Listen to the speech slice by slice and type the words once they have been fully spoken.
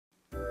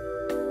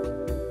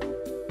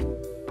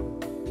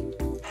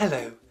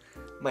Hello,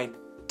 my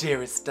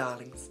dearest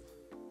darlings.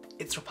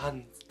 It's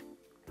Rapunz.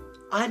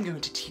 I'm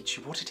going to teach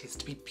you what it is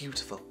to be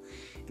beautiful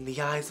in the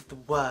eyes of the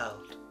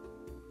world.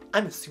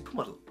 I'm a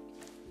supermodel,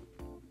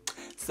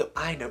 so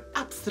I know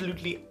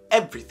absolutely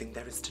everything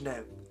there is to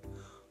know.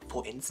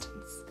 For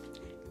instance,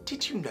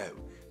 did you know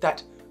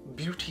that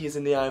beauty is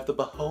in the eye of the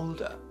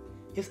beholder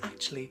is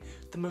actually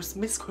the most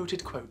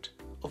misquoted quote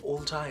of all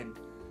time?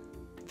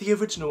 The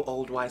original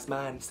old wise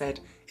man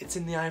said it's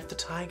in the eye of the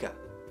tiger,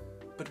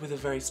 but with a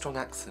very strong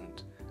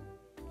accent.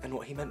 And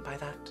what he meant by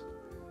that,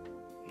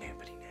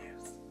 nobody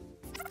knows.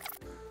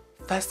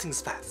 First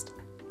things first,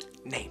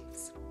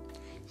 names.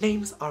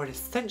 Names are an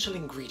essential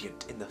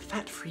ingredient in the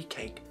fat-free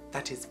cake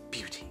that is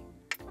beauty.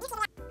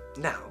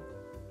 Now,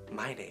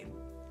 my name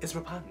is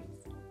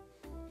Rapunz,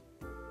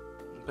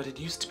 but it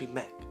used to be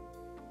Meg.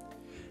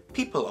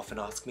 People often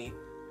ask me,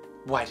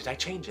 why did I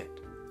change it?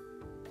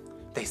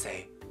 They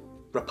say,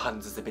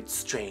 Rapunz is a bit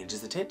strange,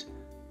 isn't it?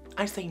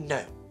 I say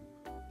no.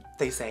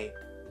 They say,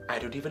 I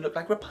don't even look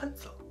like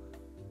Rapunzel.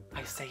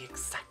 I say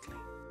exactly.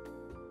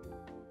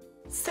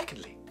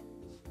 Secondly,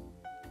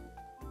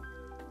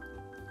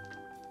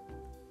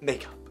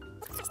 makeup.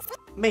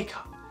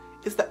 Makeup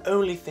is the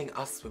only thing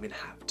us women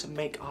have to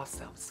make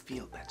ourselves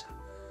feel better.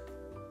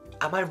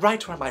 Am I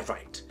right or am I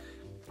right?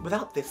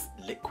 Without this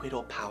liquid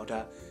or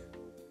powder,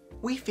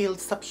 we feel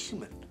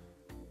subhuman.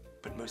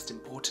 But most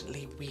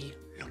importantly, we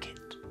look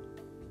it.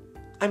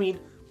 I mean,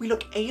 we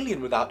look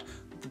alien without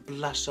the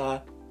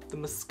blusher, the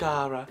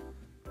mascara.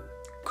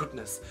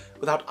 Goodness,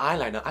 without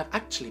eyeliner, I've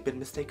actually been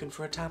mistaken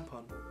for a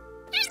tampon.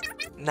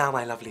 Now,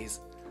 my lovelies,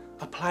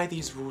 apply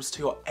these rules to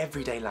your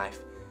everyday life,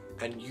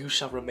 and you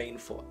shall remain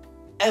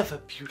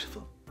forever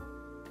beautiful.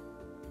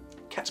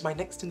 Catch my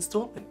next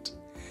installment,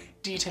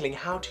 detailing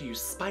how to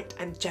use spite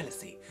and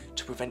jealousy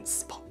to prevent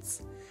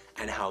spots,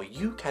 and how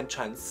you can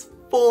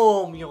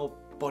transform your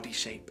body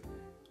shape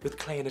with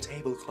clay and a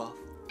tablecloth.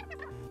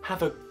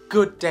 Have a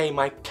good day,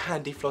 my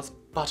candy floss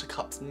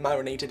buttercups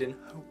marinated in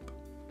hope.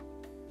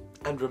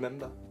 And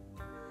remember,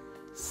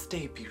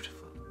 stay beautiful.